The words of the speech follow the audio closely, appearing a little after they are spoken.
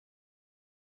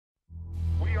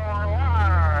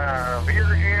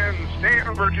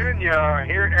Washington, Virginia,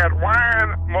 here at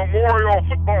Wine Memorial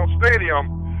Football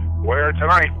Stadium, where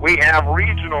tonight we have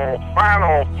regional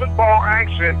final football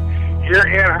action here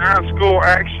in high school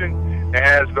action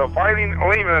as the Fighting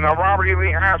Leemen of Robert E.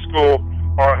 Lee High School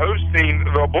are hosting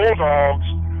the Bulldogs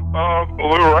of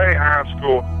Luray High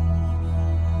School.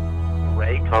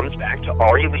 Luray comes back to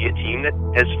R.E. Lee, a team that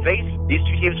has faced, these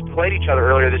two teams played each other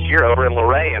earlier this year over in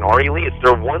Luray, and R.E. Lee, it's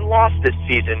their one loss this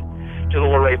season to the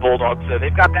Luray Bulldogs, so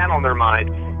they've got that on their mind.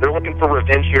 They're looking for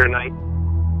revenge here tonight.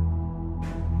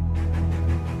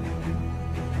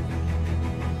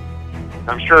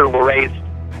 I'm sure Luray's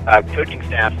coaching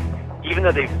staff, even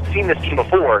though they've seen this team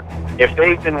before, if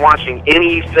they've been watching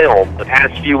any film the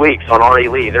past few weeks on R.E.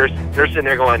 Lee, they're sitting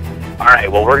there going, all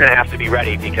right, well, we're going to have to be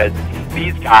ready because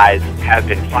these guys have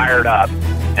been fired up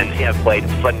and they have played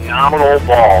phenomenal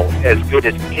ball, as good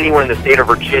as anyone in the state of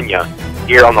Virginia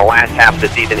here on the last half of the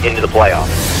season into the playoffs.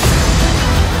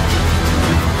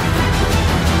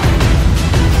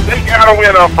 They got to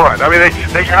win up front. I mean,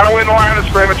 they got to win the line of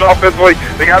scrimmage offensively.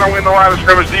 They got to win the line of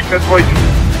scrimmage defensively.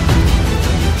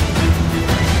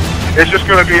 It's just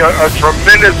going to be a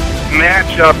tremendous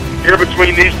matchup here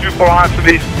between these two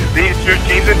philosophies, these two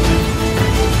teams.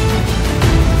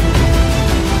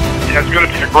 It's going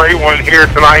to be a great one here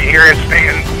tonight, here in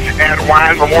Stanton at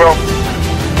Wine Memorial.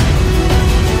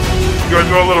 Going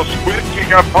to do a little squid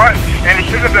kick up front, and he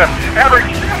hit it to Everett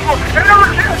Castle, and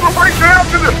Everett Castle breaks it out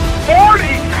to the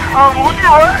 40 of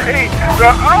Luray. The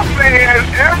up man,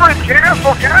 Everett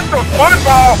Castle got the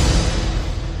football.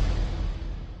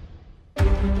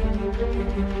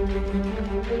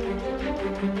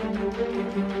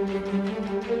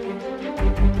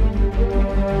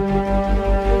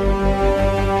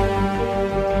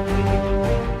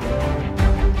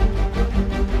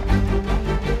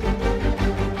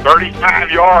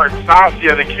 Yards.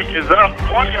 Sasia, the kick is up.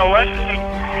 20-11.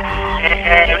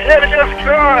 And it is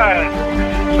good.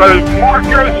 So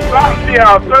Marcus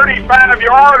Sasia,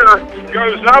 35-yarder,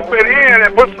 goes up and in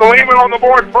and puts the Leemen on the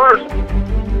board first.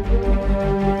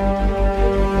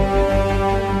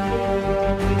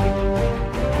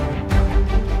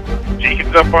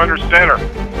 Jenkins up under center.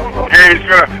 Here he's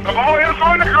gonna, the ball is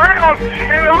on the ground,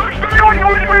 and it looks to me like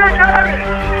Leemen got it.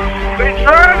 They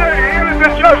tried to hand it to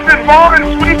Justin Vaughn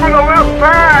sweeping the left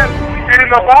side,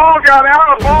 and the ball got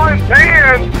out of Vaughn's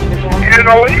hands, and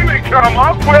the Leemen come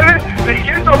up with it. They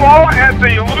get the ball at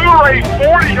the Luray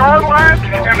 40-yard line,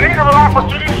 and they have an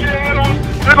opportunity to get on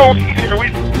to the lead here.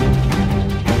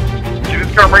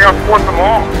 It's going to bring up 4th and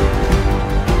long.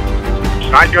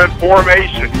 Shotgun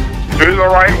formation. 2 to the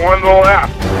right, 1 to the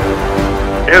left.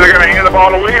 Here they're going to hand the ball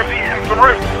to Williams. He hits the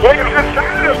roof. Williams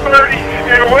inside the 30,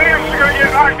 and Williams is going to get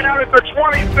knocked out at the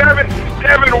 27.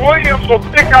 Devin Williams will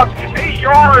pick up 8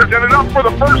 yards and enough for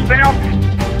the first down.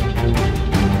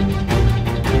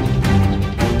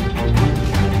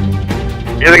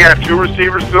 Here they got 2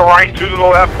 receivers to the right, 2 to the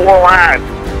left, 4 wide.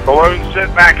 The lone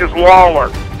sit back is Lawler.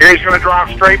 Here he's going to drop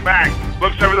straight back.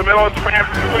 Looks over the middle, it's a pass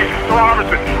to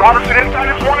Robertson. Robertson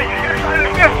inside the 20, inside the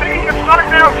 15, gets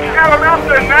knocked down out about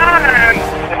the 9.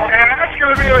 And that's going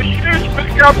to be a huge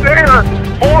pickup there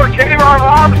for Kayvon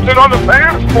Robertson on the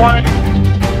pass play.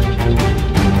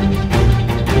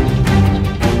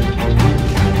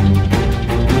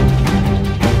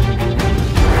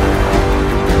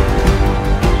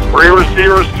 Three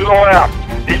receivers to the left.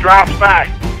 He drops back.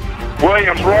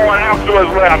 Williams rolling out to his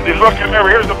left. He's looking over.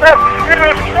 Here's the pass. And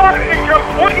it's short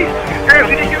incomplete as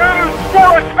he goes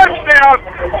for a touchdown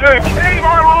to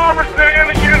Kayvon Robertson in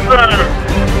the end zone.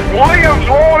 Williams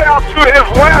rolled out to his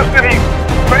left, and he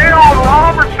found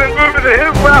Robertson moving to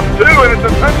his left too, and it's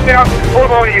a touchdown for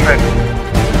the Leemen.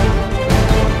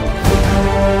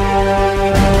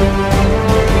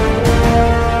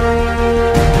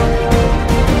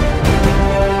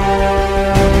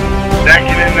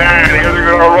 Second and 9. Here they're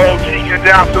going to roll Jenkins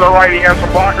out to the right. He has some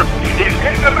blockers. He's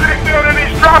in the backfield and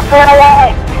he's dropped for a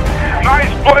loss.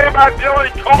 Nice play by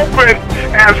Dylan Colpin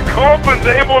as Colpin's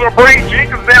able to bring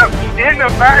Jenkins down in the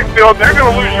backfield. They're going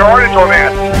to lose yardage on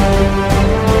that.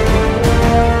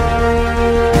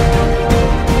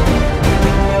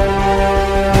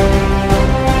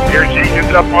 Here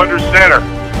Jenkins up under center.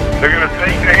 They're going to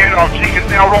take the handoff. Jenkins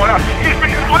now rolling out. He's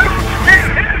being loose. He's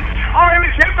hit. Oh, and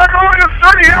he's hit back over to the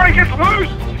 30. Now he gets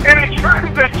loose. And he tries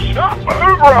to jump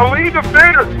over a lead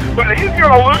defender. But he's going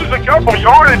to lose a couple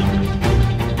yardage.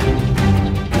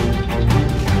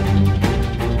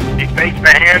 He fakes the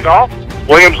handoff.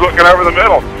 Williams looking over the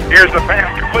middle. Here's the pass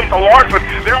complete to Larson.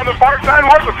 They're on the far side.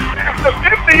 Larson pass the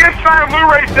 50 inside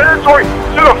Luray territory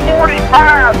to the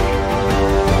 45.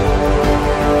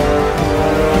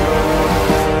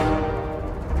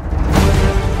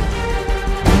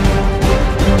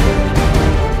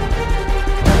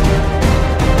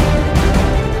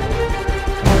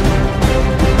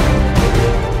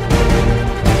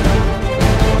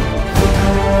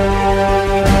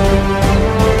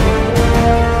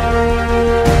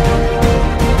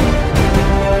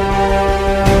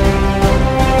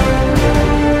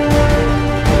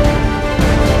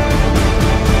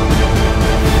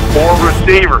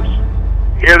 receivers.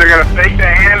 Here they're going to fake the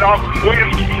handoff.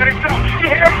 Williams takes up. He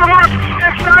has the run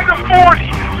inside the 40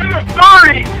 to the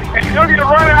 30, and he'll get a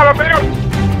run out of bounds.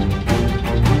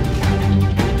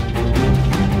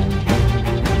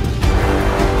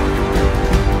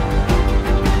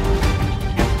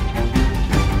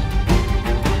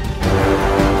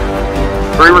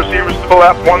 Three receivers to the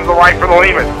left, one to the right for the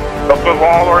Leemen. The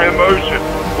football are in motion.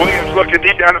 Williams looking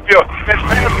deep down the field. This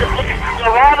pass is looking to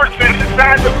Robertson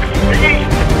inside the 15.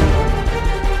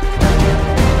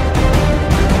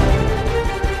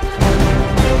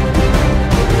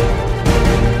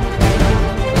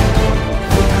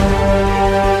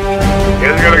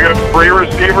 He's going to go three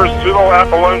receivers to the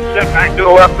left. A lone set back to the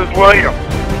left is Williams.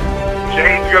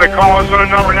 James going to call us on a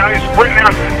number. Now he's sprinting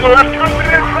out to the left. Comes to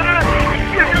the inside.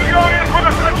 He's going to go in for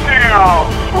the touchdown.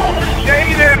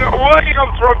 Jaden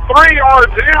Williams from 3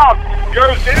 yards out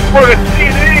goes in for the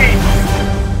TD.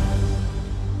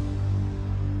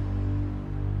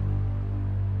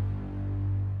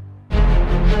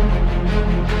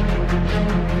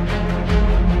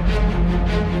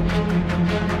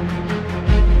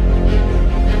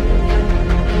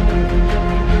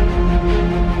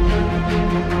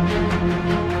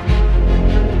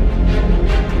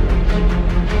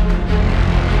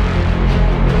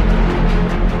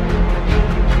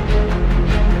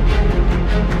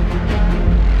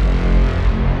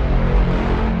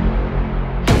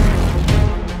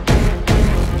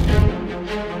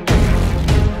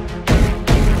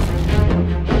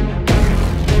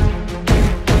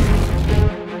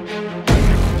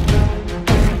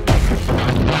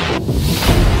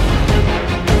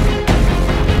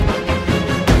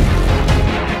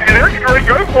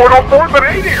 Go for it on 4th and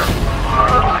 8 here.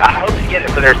 I hope to get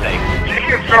it for their sake.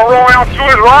 Jenkins going to roll out to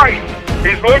his right.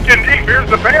 He's looking deep. Here's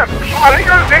the pass. I think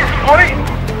it's incomplete.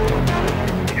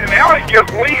 And now he gives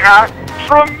Lehigh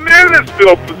tremendous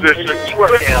field position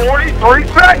with 43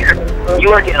 seconds. You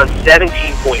are down 17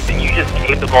 points, and you just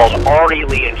gave the ball to Ari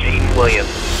Lee and Jaden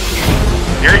Williams.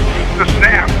 Here he takes the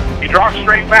snap. He drops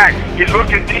straight back. He's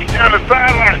looking deep down the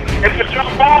sideline. It's a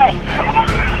jump ball.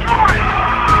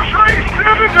 Trey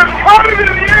Simmons has caught it in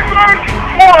the end zone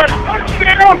for a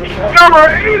touchdown. Number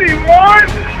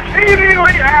 81, TD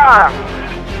Lehigh.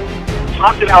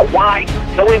 Talked about why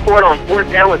going for it on 4th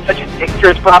down was such a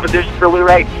dangerous proposition for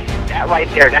Luray. That right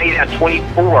there. Now he's at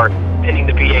 24, pending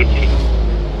the PAT.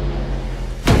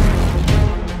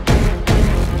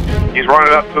 He's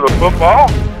running up to the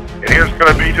football, and here's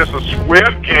going to be just a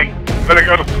squib kick. Going to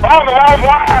go to the long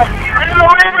line, and the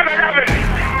Leemen have it.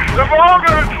 The ball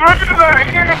going to slip into the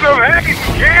hands of Hayden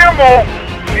Campbell.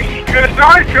 He could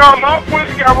not come up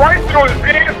with it. He got right through his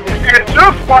hands, and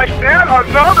just like that,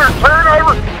 another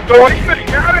turnover. The Leemen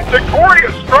got it to Corey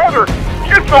Strother.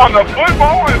 Gets on the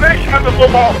football, and they have the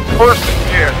football 1st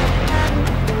and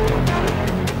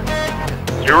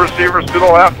 10. Two receivers to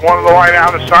the left, one to the right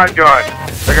out of the shotgun.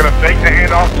 They're going to fake the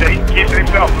handoff. Jaden keeps it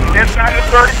himself inside the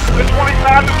 30, the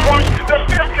 25, the 20, the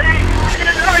 15.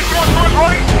 And now he's going to his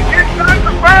right, inside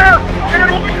the 5.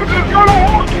 And Williams is going to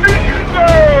walk in the end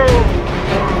zone.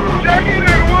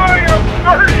 Jaden Williams,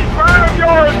 35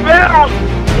 yards out,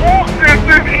 walks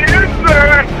into the end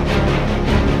zone.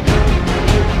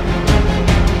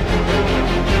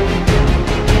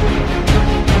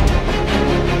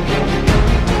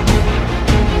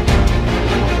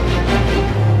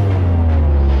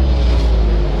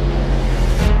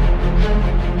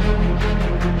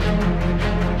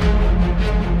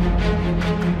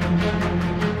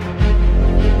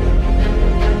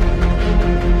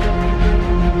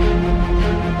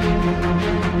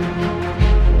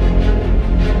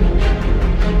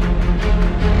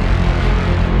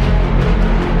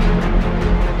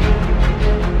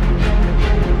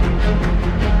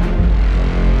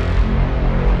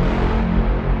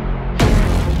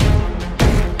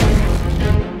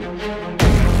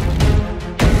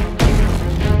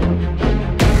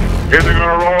 Here they're going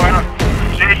to roll out.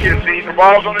 Jenkins sees the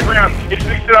ball's on the ground. He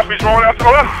picks it up. He's rolling out to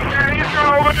the left. And he's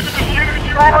going to look at the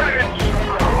huge yardage.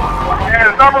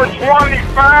 And number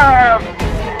 25,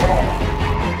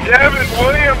 Devin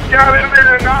Williams got in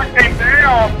there and knocked him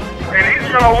down. And he's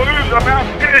going to lose about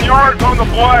 10 yards on the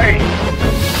play.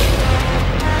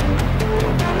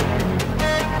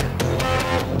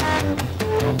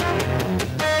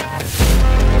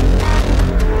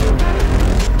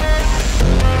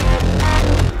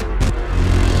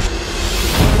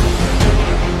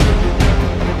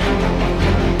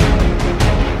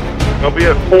 It'll be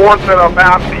a 4th and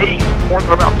about 8, 4th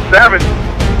and about 7.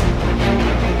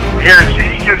 Here,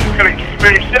 Jenkins is going to keep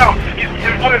it himself.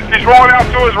 He's rolling out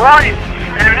to his right.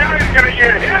 And now he's going to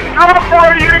get hit and drop for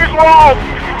a huge loss.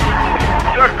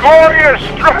 Decorous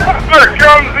Struther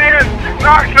comes in,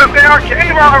 knocks it down.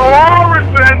 Kmart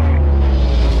Wallerson.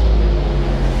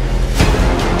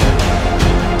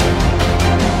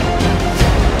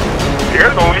 Here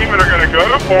the Leemen are going to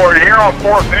go for it here on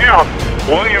 4th down.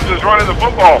 Williams is running the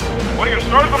football. Williams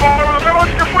starts the ball over the middle.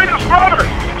 It's complete to Struther.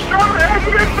 Struther has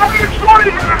it inside the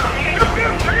 20 to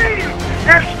 15.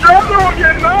 And Struther will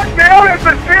get knocked down at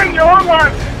the 10-yard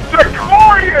line.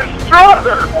 Decorous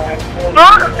Struther,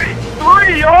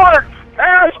 33-yard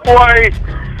pass play.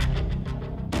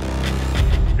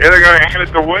 Yeah, they're going to hand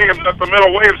it to Williams up the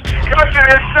middle. Williams cuts it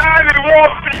inside and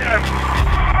walks in.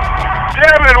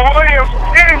 Devin Williams,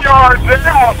 10 yards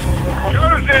out,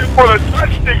 goes in for the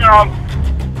touchdown.